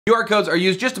QR codes are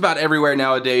used just about everywhere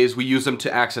nowadays. We use them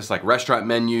to access like restaurant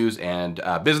menus and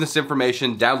business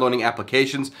information, downloading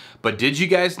applications. But did you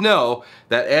guys know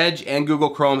that Edge and Google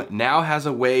Chrome now has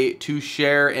a way to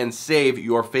share and save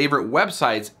your favorite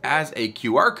websites as a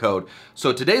QR code?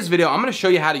 So today's video, I'm gonna show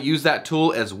you how to use that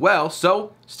tool as well,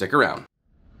 so stick around.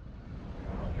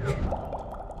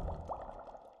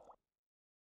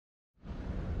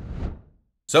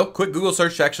 So quick Google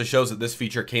search actually shows that this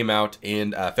feature came out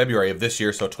in February of this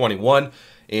year, so 21,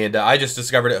 and I just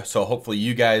discovered it, so hopefully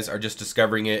you guys are just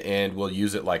discovering it and will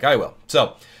use it like I will.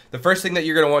 So the first thing that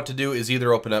you're going to want to do is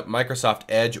either open up Microsoft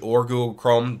Edge or Google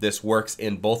Chrome. This works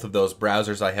in both of those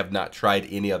browsers. I have not tried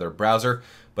any other browser,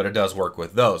 but it does work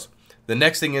with those. The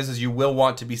next thing is you will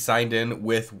want to be signed in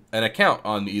with an account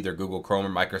on either Google Chrome or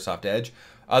Microsoft Edge.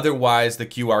 Otherwise, the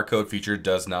QR code feature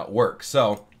does not work.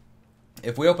 So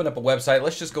if we open up a website,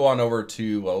 let's just go on over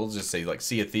to, well, we'll just say like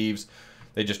Sea of Thieves.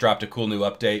 They just dropped a cool new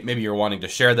update. Maybe you're wanting to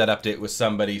share that update with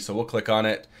somebody, so we'll click on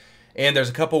it. And there's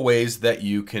a couple ways that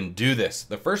you can do this.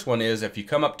 The first one is if you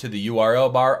come up to the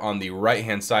URL bar on the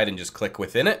right-hand side and just click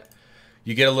within it,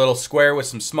 you get a little square with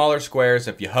some smaller squares.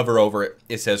 If you hover over it,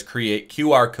 it says create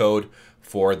QR code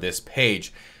for this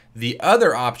page. The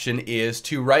other option is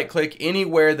to right-click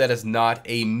anywhere that is not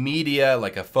a media,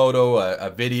 like a photo, a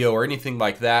video, or anything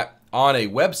like that on a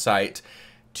website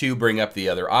to bring up the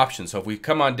other option. So if we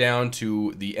come on down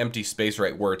to the empty space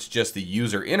right where it's just the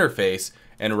user interface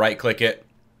and right-click it,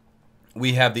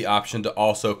 we have the option to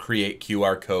also create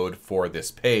QR code for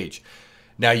this page.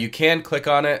 Now you can click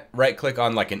on it, right-click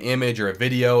on like an image or a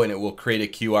video, and it will create a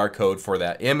QR code for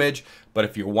that image. But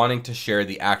if you're wanting to share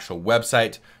the actual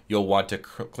website, you'll want to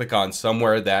click on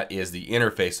somewhere that is the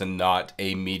interface and not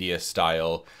a media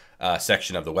style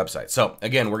section of the website. So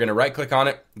again, we're going to right click on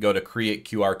it, go to create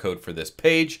QR code for this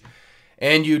page,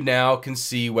 and you now can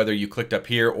see whether you clicked up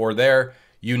here or there,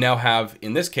 you now have,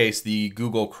 in this case, the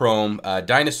Google Chrome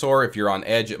dinosaur. If you're on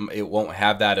Edge, it won't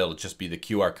have that. It'll just be the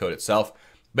QR code itself.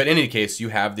 But in any case, you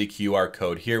have the QR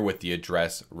code here with the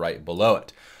address right below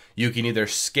it. You can either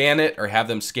scan it or have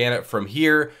them scan it from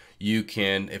here. You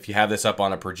can, if you have this up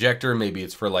on a projector, maybe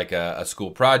it's for like a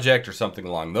school project or something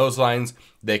along those lines,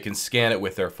 they can scan it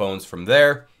with their phones from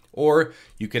there. Or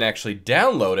you can actually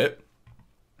download it,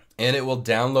 and it will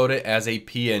download it as a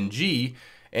PNG,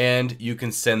 and you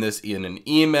can send this in an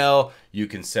email. You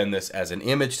can send this as an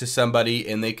image to somebody,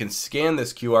 and they can scan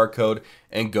this QR code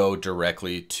and go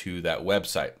directly to that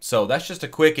website. So that's just a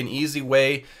quick and easy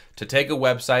way to take a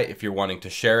website if you're wanting to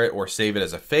share it or save it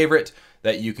as a favorite,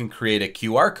 that you can create a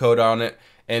QR code on it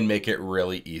and make it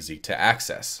really easy to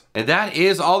access. And that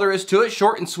is all there is to it.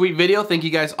 Short and sweet video. Thank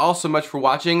you guys all so much for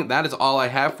watching. That is all I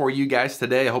have for you guys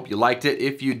today. I hope you liked it.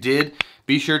 If you did,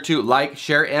 be sure to like,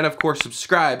 share, and of course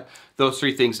subscribe. Those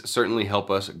three things certainly help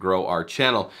us grow our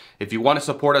channel. If you want to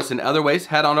support us in other ways,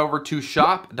 head on over to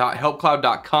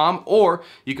shop.helpcloud.com, or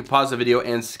you can pause the video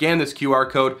and scan this QR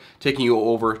code, taking you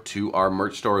over to our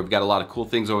merch store. We've got a lot of cool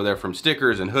things over there, from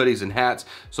stickers and hoodies and hats,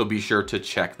 so be sure to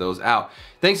check those out.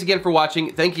 Thanks again for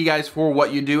watching. Thank you guys for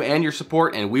what you do and your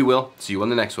support, and we will see you on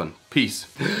the next one. Peace.